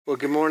Well,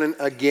 good morning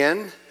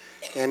again.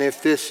 And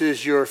if this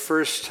is your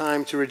first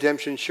time to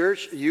Redemption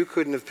Church, you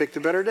couldn't have picked a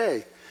better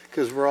day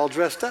because we're all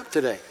dressed up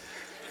today.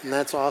 And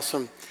that's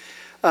awesome.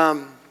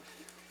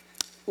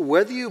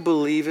 Whether you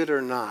believe it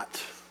or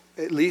not,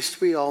 at least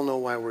we all know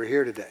why we're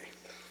here today.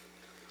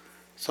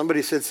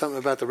 Somebody said something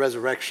about the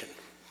resurrection.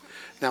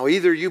 Now,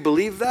 either you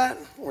believe that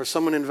or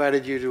someone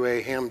invited you to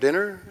a ham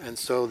dinner, and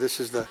so this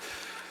is the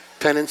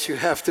penance you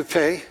have to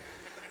pay.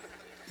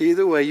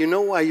 Either way, you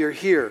know why you're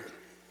here.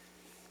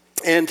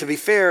 And to be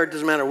fair, it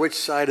doesn't matter which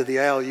side of the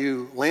aisle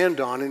you land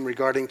on in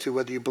regarding to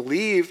whether you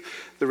believe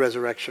the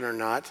resurrection or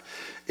not.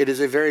 It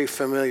is a very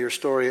familiar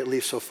story, at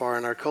least so far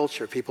in our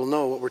culture. People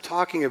know what we're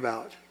talking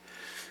about.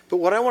 But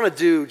what I want to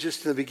do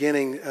just in the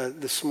beginning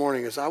this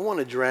morning is I want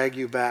to drag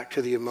you back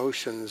to the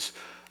emotions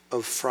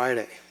of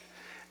Friday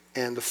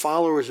and the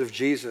followers of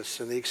Jesus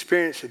and the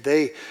experience that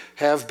they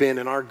have been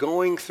and are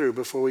going through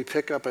before we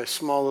pick up a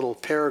small little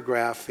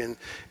paragraph in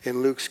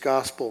Luke's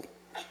gospel.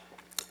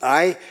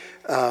 I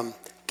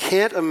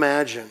can't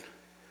imagine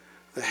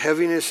the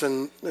heaviness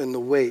and the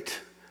weight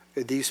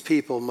that these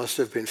people must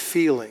have been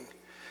feeling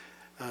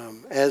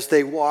as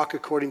they walk,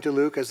 according to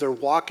Luke, as they're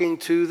walking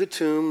to the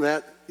tomb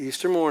that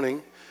Easter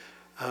morning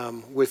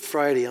with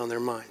Friday on their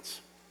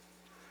minds.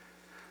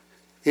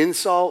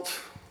 Insult,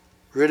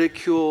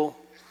 ridicule,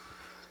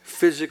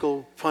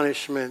 physical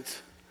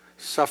punishment,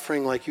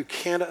 suffering like you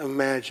can't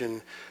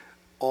imagine,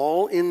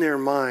 all in their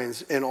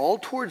minds, and all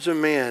towards a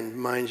man,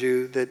 mind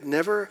you, that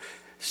never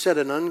said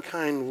an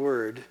unkind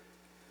word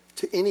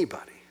to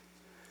anybody,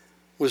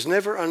 was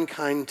never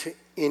unkind to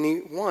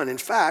anyone. In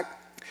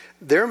fact,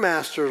 their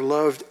master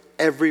loved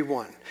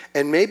everyone.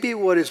 And maybe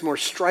what is more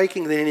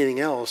striking than anything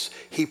else,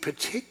 he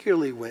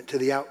particularly went to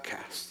the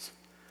outcasts,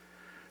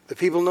 the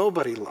people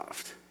nobody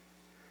loved.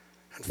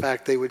 In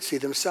fact, they would see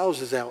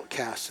themselves as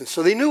outcasts. And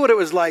so they knew what it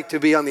was like to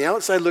be on the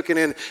outside looking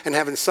in and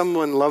having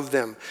someone love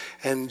them.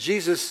 And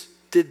Jesus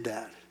did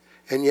that.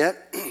 And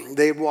yet,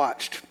 they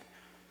watched.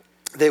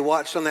 They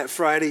watched on that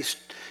Friday,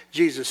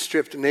 Jesus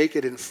stripped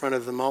naked in front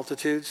of the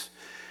multitudes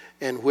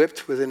and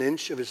whipped within an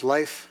inch of his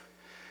life.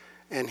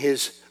 And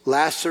his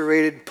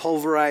lacerated,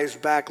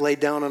 pulverized back laid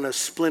down on a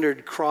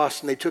splintered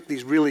cross. And they took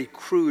these really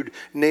crude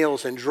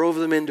nails and drove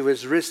them into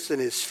his wrists and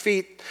his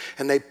feet.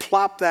 And they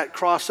plopped that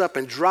cross up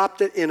and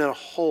dropped it in a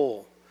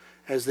hole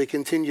as they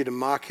continued to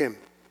mock him.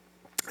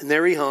 And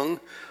there he hung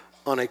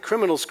on a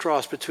criminal's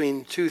cross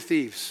between two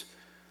thieves.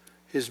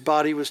 His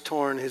body was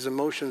torn. His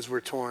emotions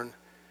were torn.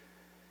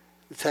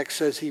 The text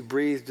says he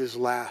breathed his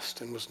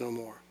last and was no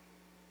more.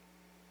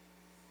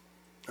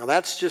 Now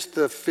that's just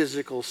the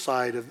physical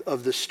side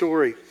of the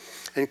story.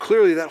 And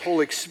clearly that whole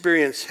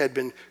experience had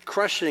been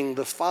crushing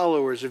the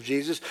followers of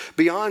Jesus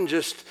beyond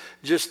just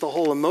the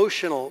whole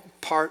emotional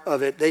part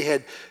of it. They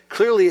had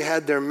clearly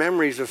had their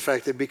memories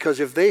affected, because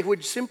if they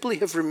would simply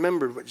have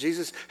remembered what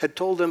Jesus had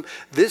told them,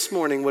 this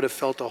morning would have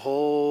felt a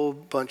whole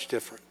bunch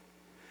different.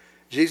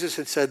 Jesus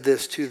had said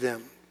this to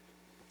them: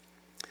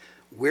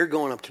 "We're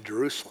going up to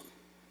Jerusalem.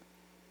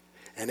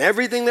 And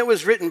everything that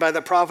was written by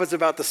the prophets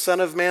about the Son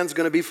of Man is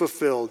going to be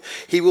fulfilled.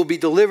 He will be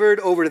delivered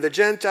over to the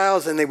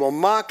Gentiles, and they will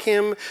mock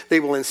him, they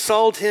will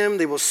insult him,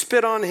 they will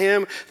spit on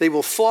him, they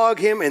will flog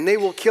him, and they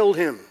will kill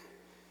him.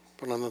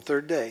 But on the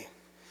third day,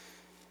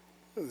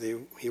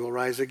 he will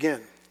rise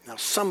again." Now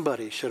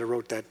somebody should have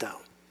wrote that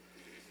down.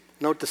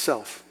 Note to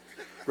self,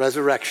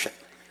 resurrection,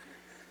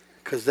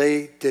 because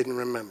they didn't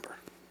remember.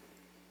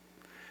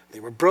 They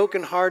were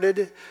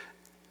brokenhearted.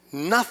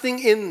 Nothing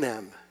in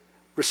them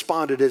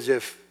responded as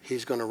if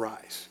he's going to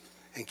rise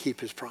and keep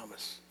his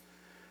promise.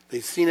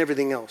 They'd seen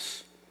everything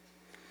else.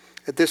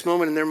 At this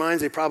moment in their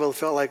minds, they probably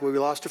felt like, well, we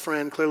lost a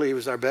friend. Clearly, he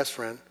was our best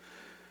friend.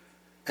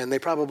 And they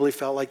probably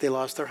felt like they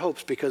lost their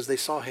hopes because they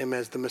saw him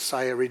as the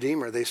Messiah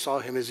Redeemer. They saw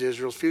him as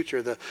Israel's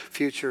future, the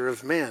future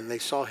of man. They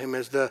saw him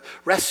as the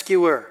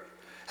rescuer.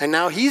 And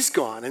now he's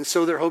gone. And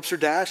so their hopes are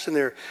dashed and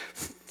their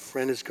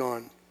friend is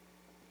gone.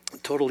 A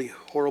totally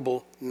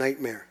horrible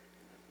nightmare.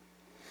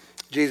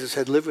 Jesus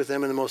had lived with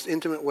them in the most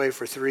intimate way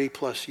for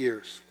 3+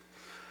 years.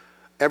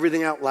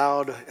 Everything out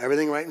loud,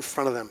 everything right in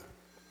front of them.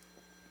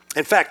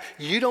 In fact,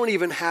 you don't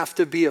even have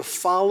to be a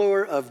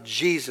follower of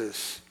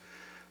Jesus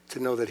to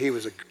know that he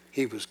was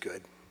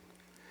good.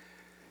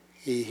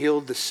 He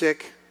healed the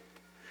sick.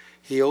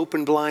 He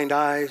opened blind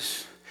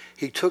eyes.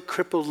 He took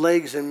crippled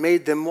legs and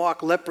made them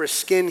walk. Leprous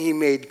skin he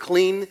made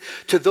clean.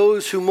 To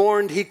those who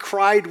mourned, he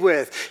cried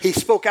with. He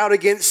spoke out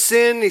against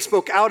sin. He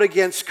spoke out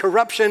against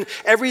corruption.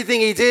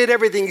 Everything he did,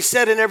 everything he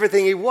said, and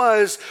everything he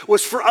was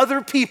for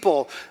other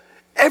people.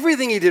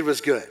 Everything he did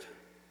was good.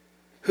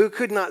 Who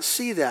could not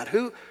see that?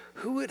 Who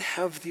would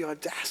have the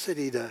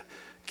audacity to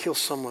kill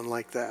someone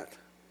like that?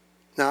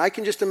 Now, I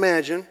can just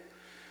imagine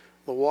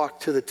the walk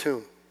to the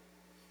tomb.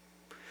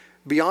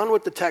 Beyond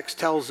what the text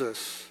tells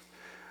us,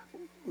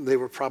 they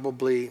were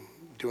probably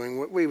doing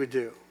what we would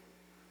do,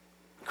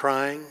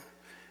 crying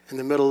in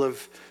the middle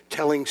of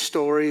telling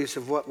stories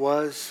of what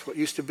was, what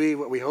used to be,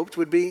 what we hoped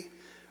would be,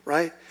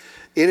 right?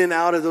 In and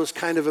out of those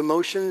kind of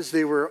emotions,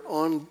 they were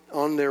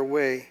on their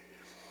way.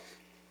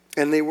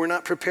 And they were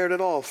not prepared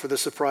at all for the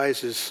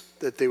surprises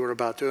that they were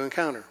about to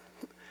encounter.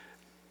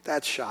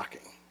 That's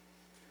shocking.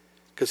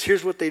 Because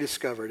here's what they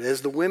discovered.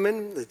 As the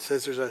women, it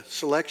says there's a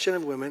selection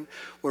of women,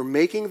 were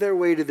making their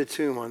way to the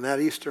tomb on that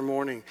Easter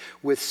morning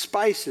with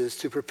spices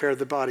to prepare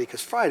the body.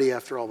 Because Friday,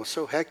 after all, was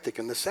so hectic,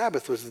 and the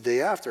Sabbath was the day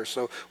after,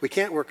 so we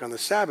can't work on the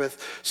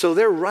Sabbath. So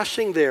they're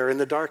rushing there in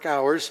the dark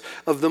hours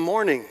of the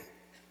morning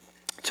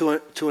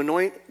to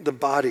anoint the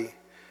body.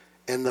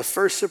 And the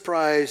first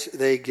surprise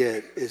they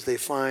get is they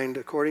find,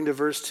 according to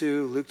verse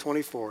 2, Luke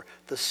 24,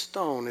 the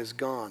stone is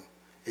gone.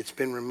 It's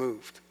been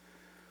removed.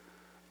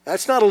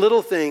 That's not a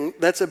little thing.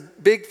 That's a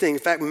big thing. In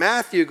fact,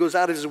 Matthew goes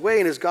out of his way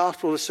in his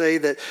gospel to say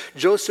that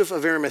Joseph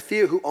of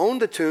Arimathea, who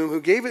owned the tomb,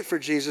 who gave it for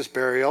Jesus'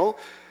 burial,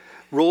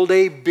 rolled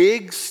a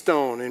big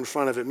stone in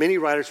front of it. Many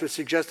writers would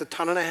suggest 1.5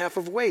 tons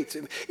of weight.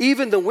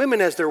 Even the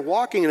women, as they're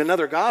walking in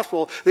another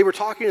gospel, they were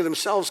talking to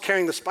themselves,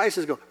 carrying the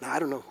spices, going, I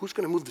don't know, who's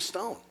going to move the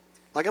stone?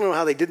 Like, I don't know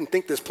how they didn't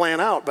think this plan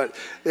out, but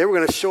they were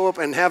going to show up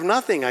and have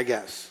nothing, I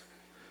guess.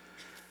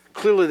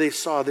 Clearly, they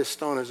saw this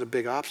stone as a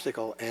big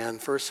obstacle. And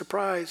first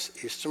surprise,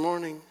 Easter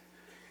morning,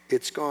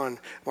 it's gone.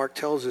 Mark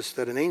tells us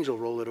that an angel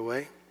rolled it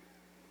away.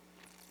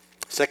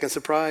 Second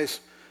surprise,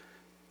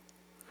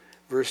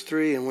 verse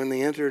 3, and when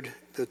they entered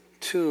the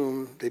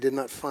tomb, they did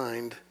not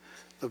find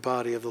the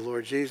body of the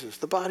Lord Jesus.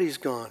 The body's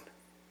gone.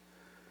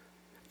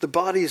 The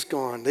body's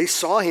gone. They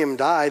saw him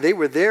die. They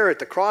were there at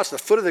the cross, the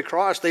foot of the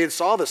cross. They had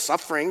saw the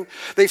suffering.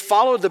 They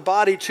followed the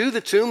body to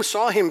the tomb,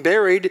 saw him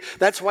buried.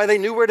 That's why they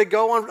knew where to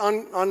go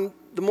on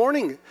the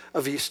morning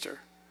of Easter.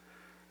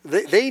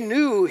 They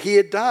knew he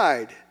had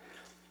died.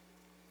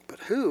 But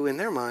who, in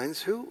their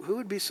minds, who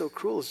would be so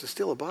cruel as to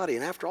steal a body?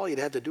 And after all, you'd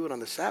have to do it on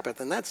the Sabbath,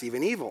 and that's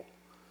even evil.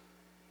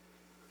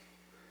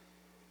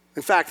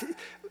 In fact,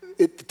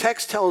 the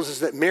text tells us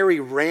that Mary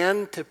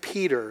ran to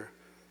Peter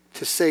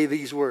to say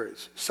these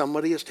words,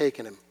 somebody has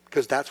taken him,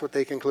 because that's what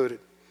they concluded.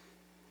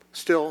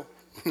 Still,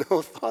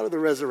 no thought of the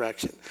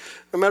resurrection.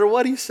 No matter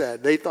what he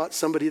said, they thought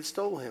somebody had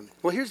stolen him.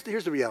 Well, here's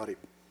the reality.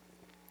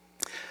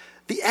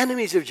 The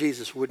enemies of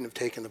Jesus wouldn't have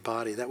taken the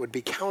body. That would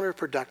be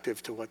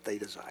counterproductive to what they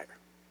desire.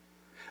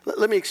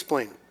 Let me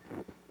explain.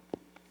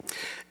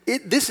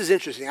 This is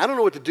interesting. I don't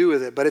know what to do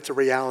with it, but it's a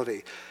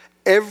reality.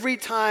 Every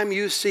time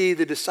you see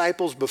the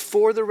disciples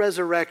before the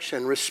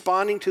resurrection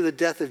responding to the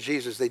death of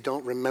Jesus, they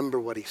don't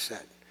remember what he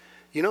said.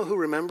 You know who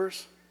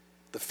remembers?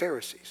 The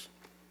Pharisees.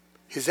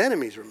 His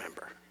enemies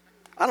remember.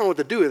 I don't know what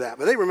to do with that,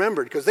 but they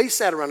remembered because they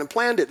sat around and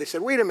planned it. They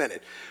said, wait a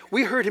minute.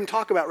 We heard him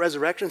talk about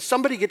resurrection.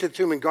 Somebody get to the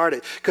tomb and guard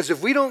it. Because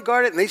if we don't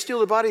guard it and they steal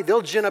the body,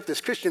 they'll gin up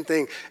this Christian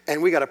thing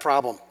and we got a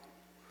problem.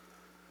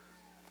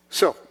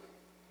 So,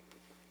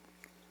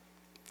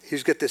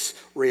 he's got this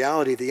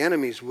reality. The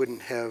enemies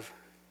wouldn't have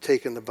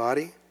taken the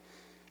body.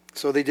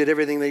 So they did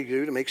everything they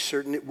could to make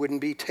certain it wouldn't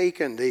be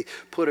taken. They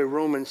put a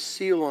Roman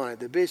seal on it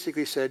that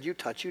basically said, you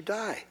touch, you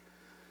die.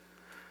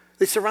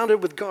 They surrounded it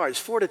with guards,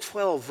 4 to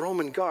 12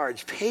 Roman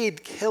guards,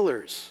 paid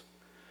killers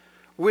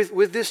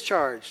with this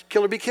charge,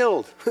 kill or be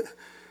killed.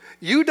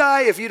 You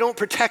die if you don't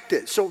protect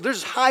it. So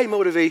there's high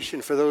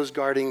motivation for those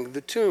guarding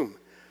the tomb.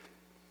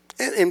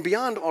 And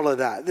beyond all of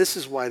that, this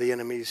is why the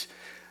enemies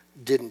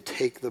didn't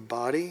take the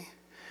body.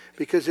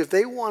 Because if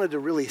they wanted to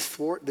really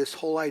thwart this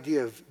whole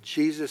idea of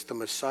Jesus, the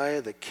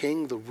Messiah, the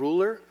King, the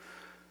ruler,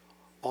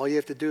 all you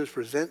have to do is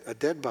present a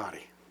dead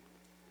body.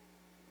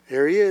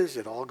 There he is.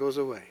 It all goes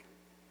away.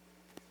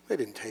 They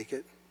didn't take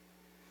it.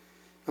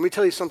 Let me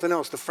tell you something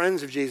else. The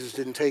friends of Jesus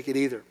didn't take it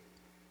either.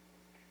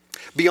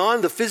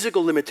 Beyond the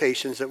physical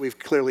limitations that we've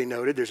clearly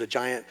noted, there's a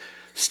giant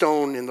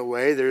stone in the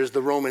way. There's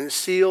the Roman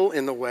seal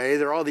in the way.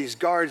 There are all these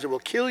guards that will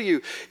kill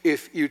you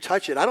if you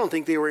touch it. I don't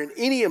think they were in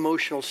any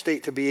emotional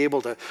state to be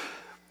able to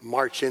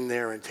march in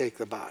there and take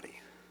the body.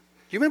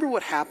 You remember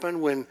what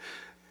happened when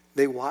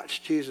they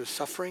watched Jesus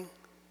suffering?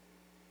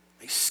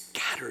 They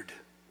scattered.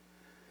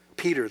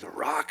 Peter, the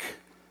rock,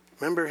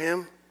 remember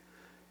him?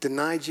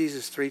 Denied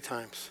Jesus 3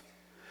 times.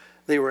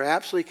 They were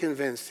absolutely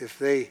convinced if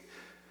they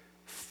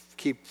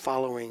keep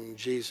following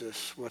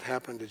Jesus, what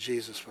happened to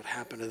Jesus would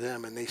happen to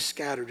them. And they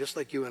scattered just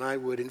like you and I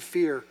would in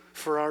fear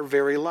for our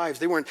very lives.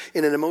 They weren't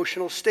in an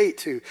emotional state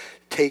to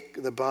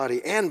take the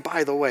body. And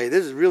by the way,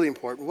 this is really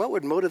important. What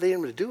would motivate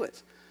them to do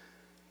it?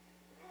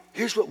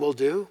 Here's what we'll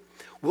do.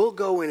 We'll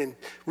go in and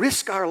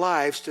risk our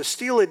lives to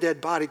steal a dead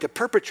body, to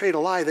perpetrate a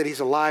lie that he's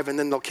alive, and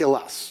then they'll kill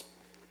us.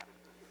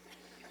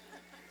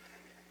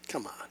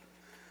 Come on.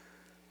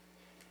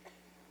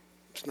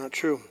 It's not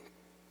true.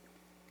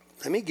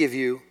 Let me give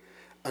you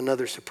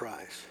another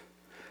surprise.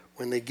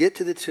 When they get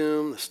to the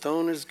tomb, the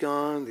stone is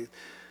gone,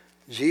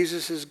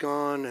 Jesus is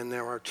gone, and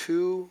there are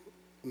 2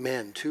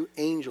 men, 2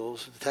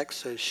 angels, the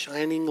text says,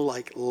 shining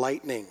like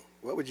lightning.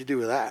 What would you do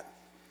with that?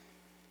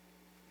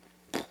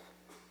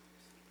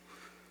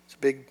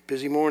 Big,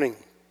 busy morning.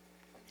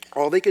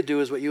 All they could do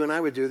is what you and I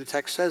would do. The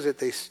text says it.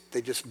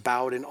 They just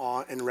bowed in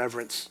awe and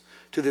reverence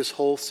to this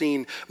whole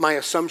scene. My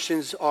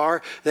assumptions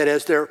are that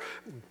as they're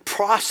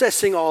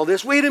processing all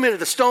this, wait a minute,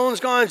 the stone's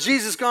gone,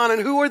 Jesus gone,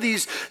 and who are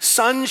these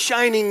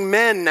sun-shining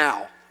men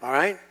now? All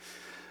right?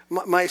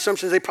 My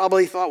assumption is they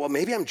probably thought, well,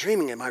 maybe I'm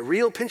dreaming. Am I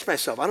real? Pinch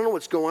myself. I don't know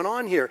what's going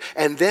on here.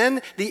 And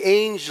then the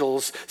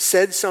angels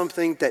said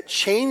something that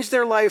changed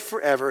their life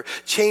forever,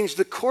 changed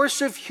the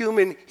course of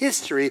human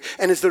history,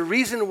 and is the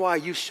reason why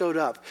you showed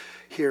up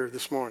here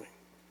this morning.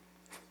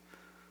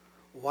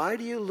 Why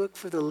do you look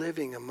for the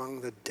living among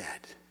the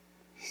dead?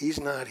 He's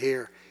not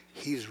here.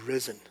 He's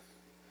risen.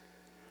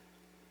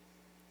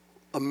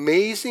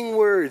 Amazing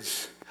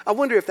words. I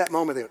wonder if that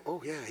moment they went,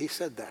 oh yeah, he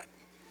said that.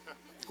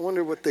 I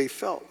wonder what they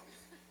felt.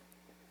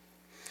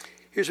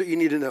 Here's what you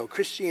need to know.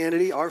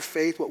 Christianity, our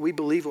faith, what we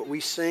believe, what we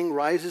sing,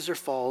 rises or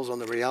falls on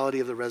the reality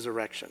of the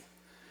resurrection.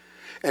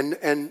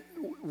 And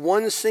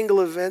one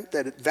single event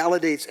that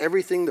validates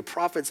everything the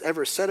prophets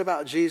ever said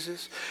about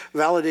Jesus,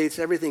 validates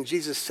everything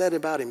Jesus said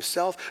about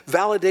himself,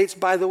 validates,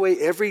 by the way,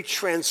 every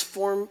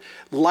transformed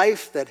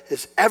life that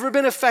has ever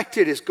been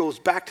affected goes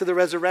back to the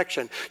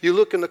resurrection. You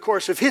look in the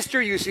course of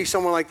history, you see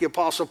someone like the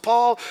Apostle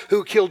Paul,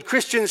 who killed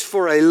Christians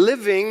for a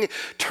living,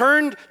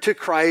 turned to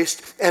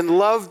Christ and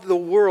loved the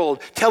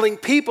world, telling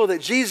people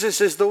that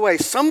Jesus is the way.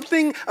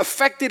 Something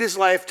affected his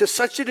life to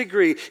such a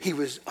degree, he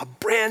was a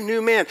brand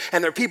new man.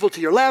 And there are people to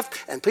your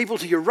left and people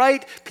to your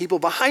right, people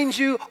behind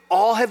you,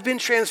 all have been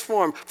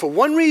transformed for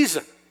one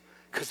reason,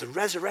 because the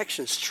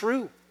resurrection's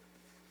true.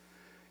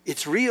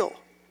 It's real.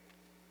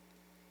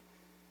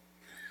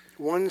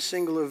 One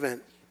single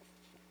event.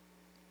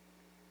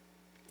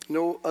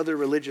 No other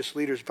religious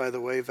leaders, by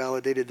the way,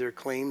 validated their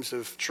claims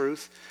of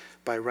truth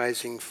by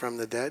rising from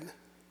the dead.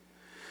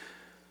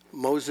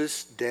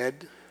 Moses,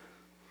 dead.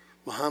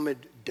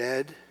 Muhammad,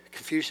 dead.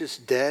 Confucius,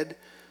 dead.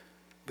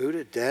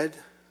 Buddha, dead.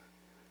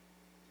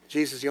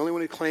 Jesus, the only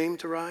one who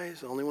claimed to rise,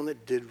 the only one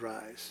that did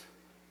rise.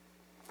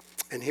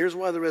 And here's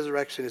why the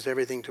resurrection is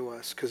everything to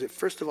us. Because it,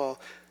 first of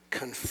all,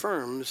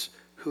 confirms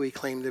who he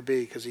claimed to be,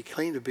 because he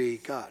claimed to be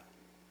God.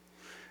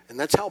 And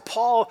that's how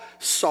Paul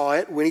saw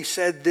it when he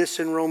said this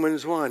in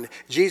Romans 1.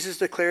 Jesus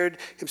declared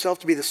himself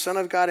to be the Son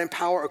of God in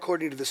power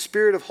according to the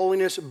Spirit of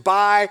holiness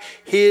by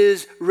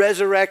his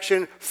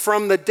resurrection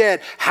from the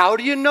dead. How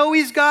do you know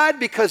he's God?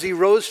 Because he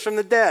rose from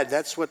the dead.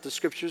 That's what the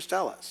scriptures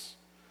tell us.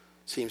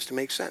 Seems to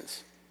make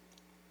sense.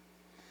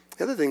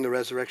 The other thing the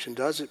resurrection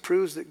does, it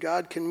proves that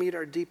God can meet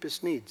our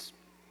deepest needs.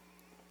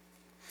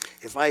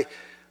 If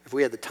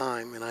we had the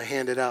time and I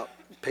handed out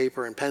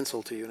paper and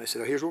pencil to you and I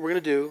said, oh, here's what we're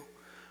going to do.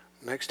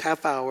 Next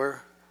half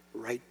hour,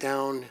 write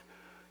down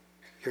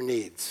your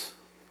needs.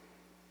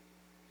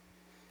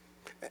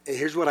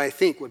 Here's what I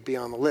think would be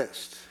on the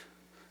list.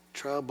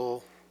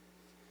 Trouble.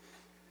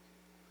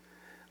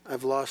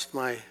 I've lost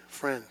my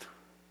friend.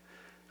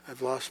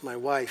 I've lost my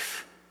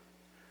wife.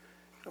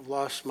 I've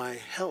lost my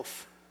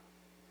health.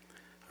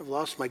 I've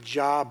lost my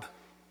job.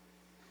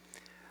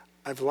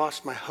 I've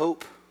lost my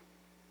hope.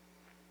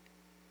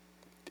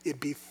 It'd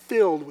be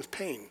filled with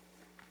pain.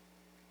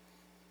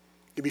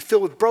 It'd be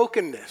filled with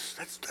brokenness.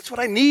 That's what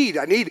I need.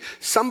 I need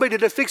somebody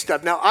to fix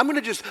stuff. Now, I'm going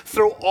to just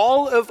throw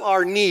all of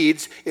our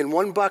needs in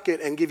one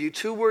bucket and give you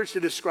two words to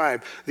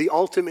describe the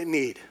ultimate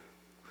need.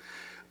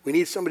 We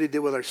need somebody to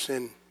deal with our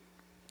sin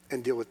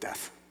and deal with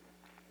death.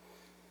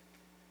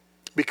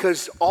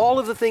 Because all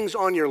of the things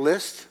on your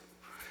list,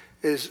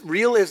 as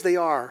real as they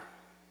are,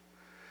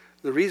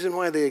 the reason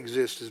why they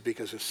exist is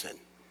because of sin.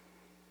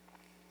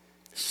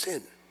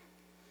 Sin.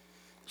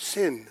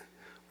 Sin.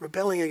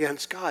 Rebelling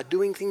against God.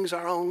 Doing things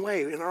our own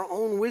way, in our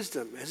own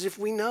wisdom, as if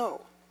we know.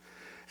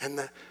 And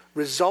the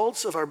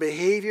results of our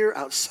behavior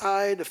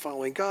outside of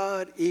following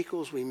God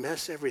equals we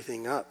mess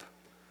everything up.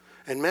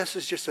 And mess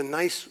is just a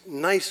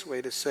nice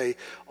way to say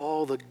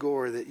all the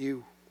gore that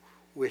you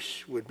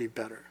wish would be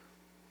better.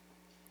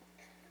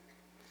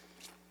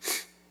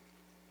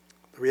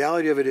 The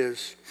reality of it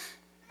is,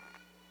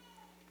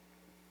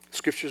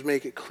 scriptures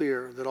make it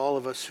clear that all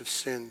of us have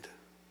sinned.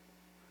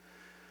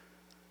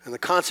 And the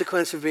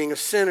consequence of being a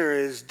sinner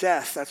is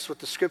death. That's what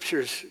the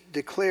scriptures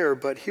declare.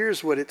 But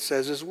here's what it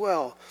says as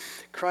well.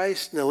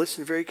 Christ, now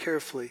listen very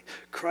carefully.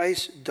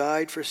 Christ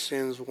died for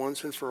sins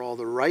once and for all,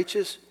 the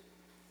righteous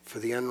for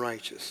the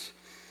unrighteous,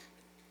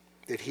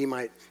 that he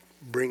might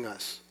bring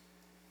us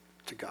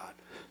to God.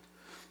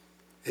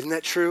 Isn't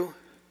that true?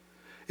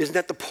 Isn't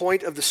that the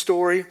point of the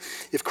story?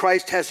 If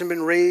Christ hasn't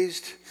been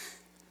raised,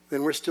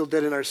 then we're still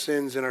dead in our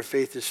sins and our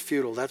faith is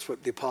futile. That's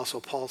what the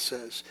Apostle Paul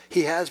says.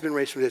 He has been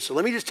raised from the dead. So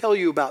let me just tell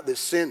you about this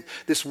sin,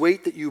 this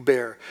weight that you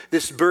bear,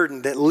 this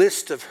burden, that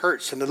list of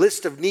hurts and the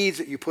list of needs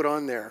that you put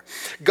on there.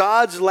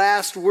 God's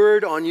last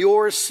word on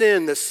your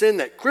sin, the sin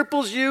that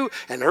cripples you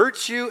and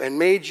hurts you and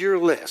made your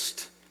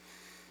list,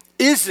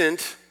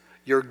 isn't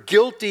you're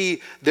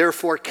guilty,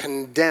 therefore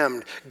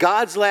condemned.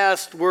 God's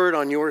last word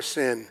on your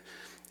sin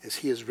is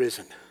he is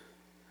risen.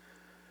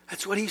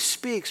 That's what he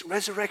speaks,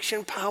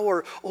 resurrection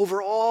power over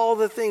all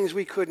the things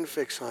we couldn't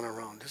fix on our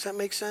own. Does that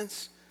make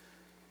sense?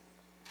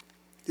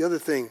 The other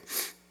thing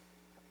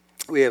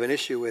we have an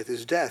issue with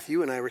is death.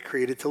 You and I were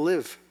created to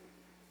live.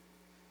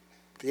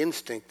 The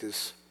instinct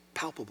is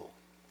palpable.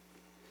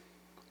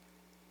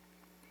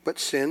 But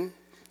sin,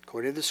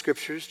 according to the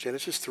scriptures,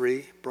 Genesis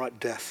 3, brought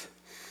death.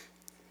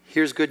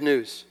 Here's good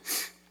news.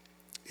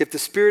 If the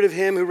spirit of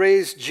him who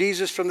raised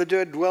Jesus from the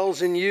dead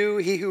dwells in you,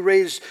 he who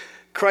raised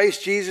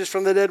Christ Jesus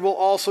from the dead will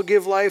also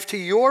give life to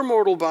your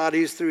mortal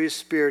bodies through his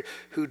spirit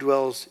who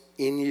dwells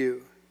in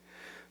you.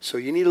 So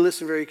you need to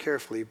listen very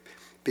carefully.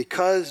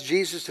 Because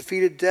Jesus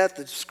defeated death,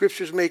 the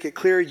scriptures make it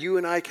clear you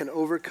and I can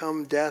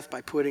overcome death by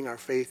putting our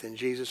faith in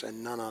Jesus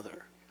and none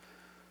other.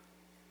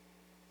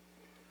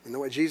 You know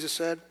what Jesus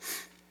said?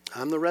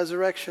 I'm the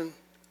resurrection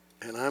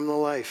and I'm the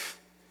life.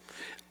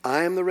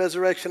 I am the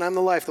resurrection, I'm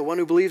the life. The one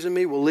who believes in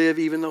me will live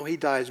even though he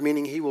dies,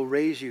 meaning he will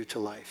raise you to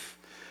life,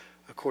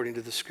 according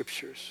to the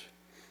scriptures.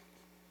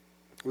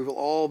 We will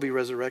all be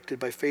resurrected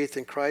by faith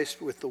in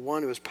Christ with the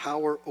one who has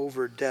power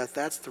over death.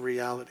 That's the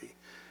reality.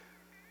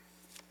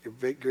 Your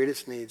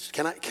greatest needs.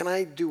 Can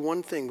I do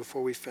one thing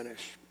before we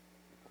finish?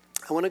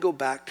 I want to go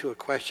back to a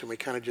question we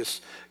kind of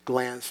just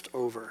glanced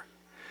over.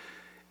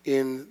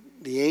 In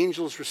the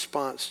angel's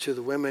response to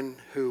the women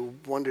who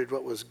wondered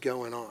what was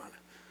going on,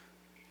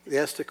 they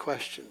asked a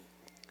question.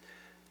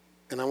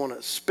 And I want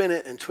to spin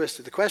it and twist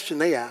it. The question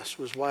they asked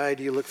was, why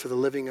do you look for the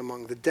living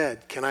among the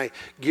dead? Can I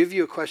give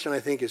you a question I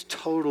think is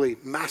totally,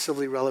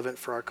 massively relevant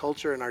for our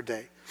culture and our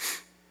day?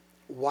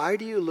 Why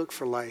do you look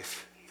for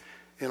life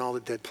in all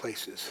the dead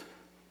places?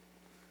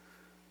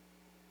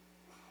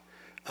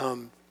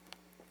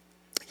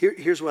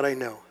 Here's what I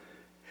know.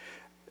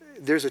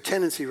 There's a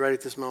tendency right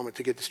at this moment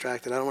to get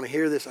distracted. I don't want to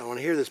hear this. I don't want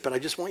to hear this. But I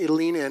just want you to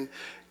lean in.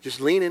 Just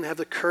lean in. Have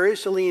the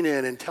courage to lean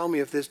in and tell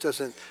me if this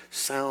doesn't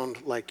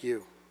sound like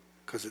you.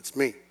 Because it's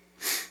me.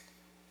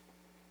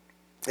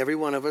 Every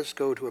one of us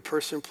go to a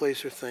person,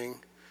 place, or thing,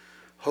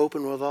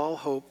 hoping with all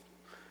hope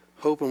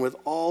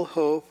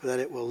that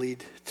it will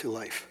lead to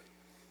life.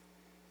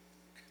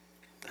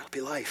 That'll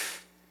be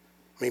life.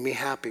 Make me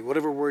happy.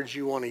 Whatever words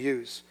you want to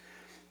use.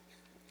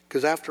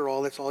 Because after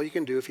all, that's all you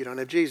can do if you don't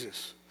have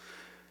Jesus.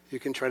 You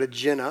can try to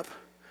gin up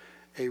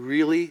a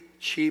really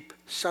cheap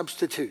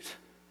substitute.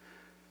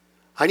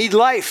 I need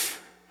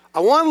life. I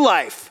want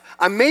life.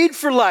 I'm made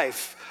for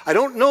life. I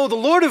don't know the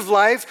Lord of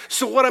life,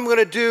 so what I'm going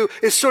to do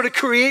is sort of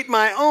create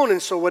my own.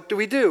 And so what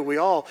do? We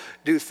all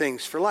do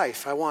things for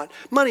life. I want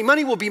money.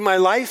 Money will be my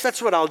life.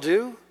 That's what I'll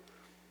do.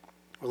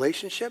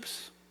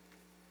 Relationships,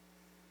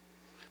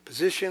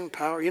 position,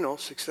 power,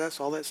 success,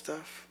 all that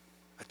stuff,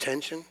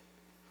 attention.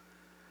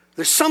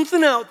 There's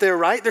something out there,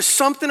 right? There's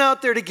something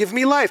out there to give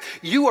me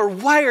life. You are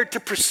wired to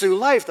pursue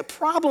life. The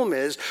problem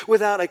is,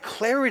 without a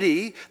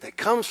clarity that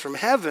comes from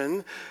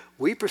heaven,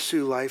 we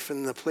pursue life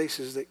in the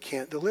places that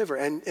can't deliver.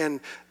 And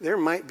there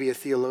might be a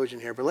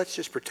theologian here, but let's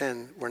just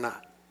pretend we're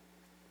not.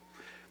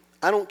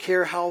 I don't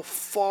care how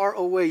far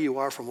away you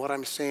are from what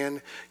I'm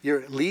saying, you're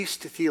at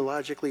least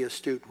theologically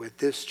astute with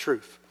this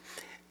truth.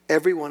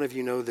 Every one of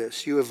you know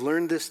this. You have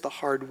learned this the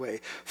hard way.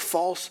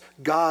 False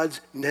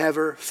gods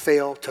never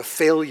fail to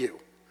fail you.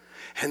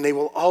 And they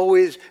will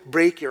always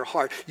break your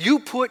heart. You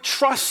put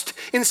trust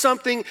in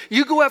something.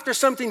 You go after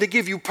something to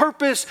give you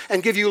purpose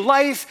and give you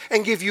life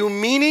and give you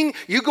meaning.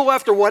 You go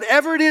after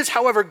whatever it is,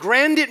 however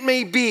grand it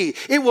may be.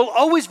 It will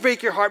always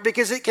break your heart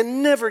because it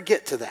can never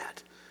get to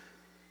that.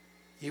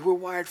 You were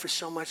wired for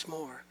so much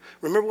more.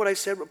 Remember what I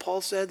said, what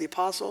Paul said, the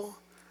apostle?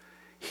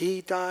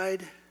 He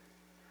died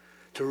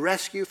to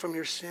rescue from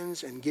your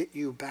sins and get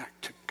you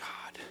back to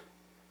God.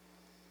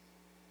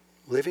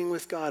 Living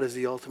with God is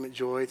the ultimate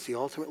joy. It's the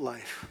ultimate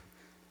life.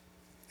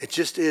 It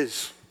just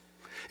is.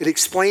 It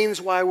explains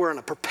why we're in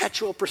a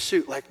perpetual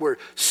pursuit, like we're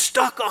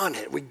stuck on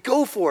it. We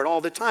go for it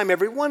all the time,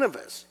 every one of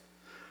us.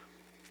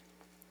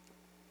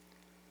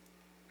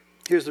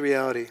 Here's the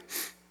reality.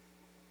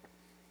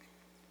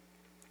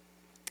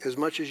 As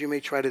much as you may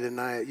try to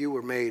deny it, you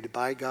were made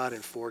by God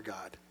and for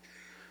God.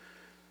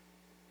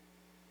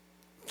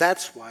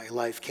 That's why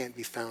life can't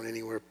be found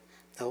anywhere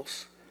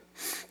else.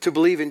 To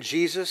believe in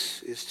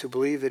Jesus is to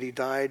believe that he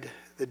died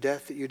the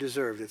death that you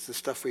deserved. It's the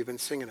stuff we've been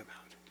singing about.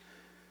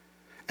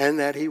 And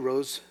that he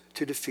rose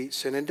to defeat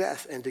sin and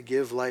death and to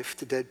give life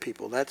to dead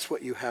people. That's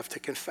what you have to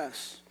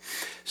confess.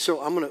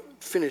 So I'm going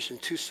to finish in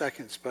 2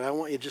 seconds, but I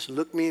want you to just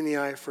look me in the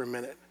eye for a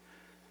minute.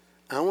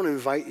 I want to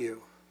invite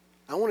you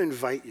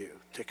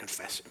to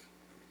confess him.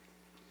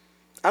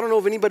 I don't know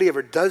if anybody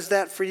ever does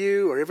that for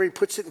you or everybody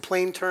puts it in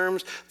plain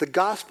terms. The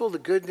gospel, the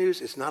good news,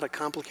 is not a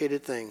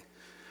complicated thing.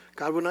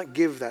 God would not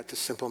give that to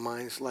simple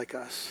minds like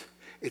us.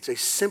 It's a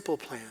simple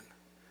plan.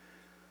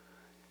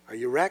 Are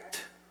you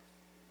wrecked?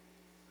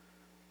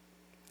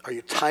 Are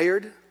you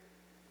tired?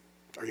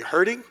 Are you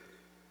hurting?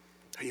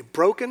 Are you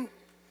broken?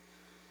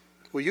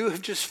 Well, you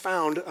have just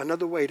found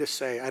another way to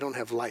say, I don't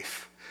have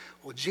life.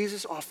 Well,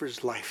 Jesus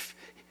offers life.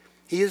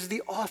 He is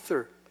the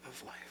author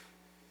of life.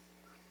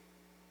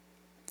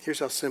 Here's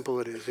how simple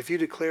it is. If you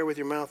declare with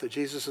your mouth that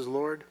Jesus is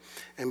Lord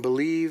and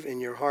believe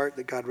in your heart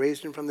that God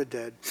raised him from the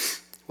dead,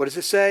 what does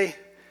it say?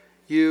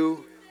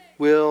 You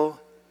will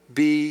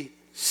be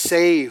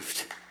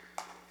saved.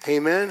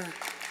 Amen.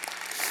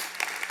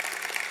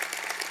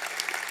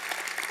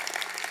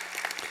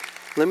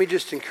 Let me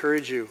just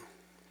encourage you.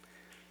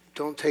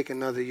 Don't take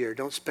another year.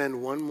 Don't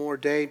spend one more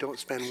day. Don't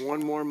spend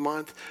one more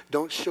month.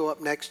 Don't show up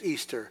next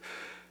Easter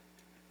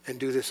and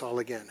do this all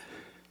again.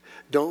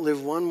 Don't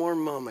live one more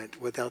moment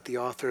without the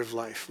author of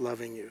life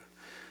loving you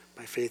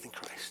by faith in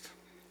Christ.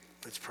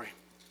 Let's pray.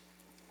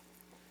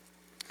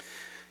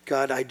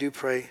 God, I do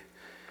pray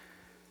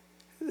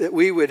that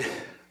we would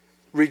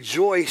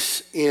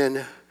rejoice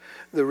in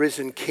the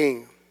risen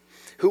King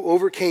who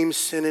overcame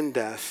sin and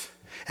death.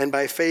 And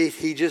by faith,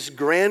 he just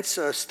grants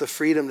us the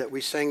freedom that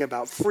we sang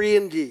about, free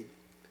indeed.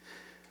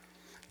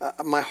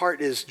 My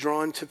heart is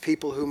drawn to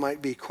people who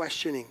might be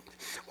questioning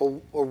or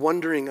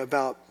wondering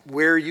about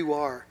where you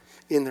are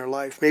in their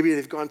life. Maybe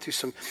they've gone through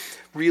some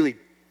really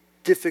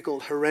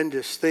difficult,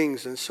 horrendous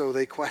things, and so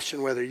they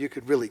question whether you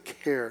could really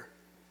care.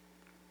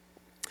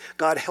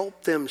 God,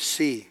 help them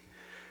see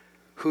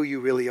who you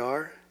really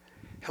are.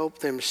 Help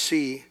them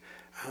see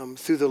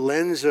through the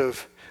lens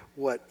of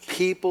what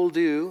people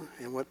do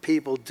and what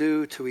people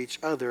do to each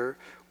other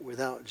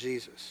without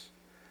Jesus.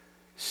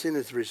 Sin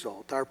is the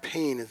result. Our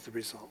pain is the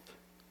result.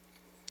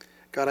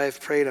 God,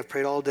 I've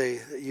prayed all day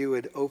that you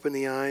would open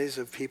the eyes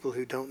of people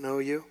who don't know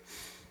you.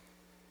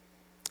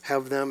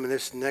 Have them in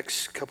this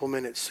next couple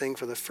minutes sing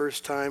for the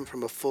first time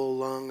from a full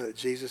lung that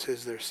Jesus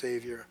is their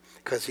Savior,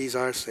 because he's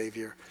our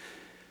Savior,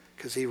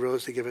 because he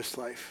rose to give us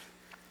life.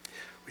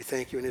 We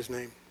thank you in his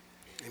name.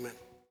 Amen.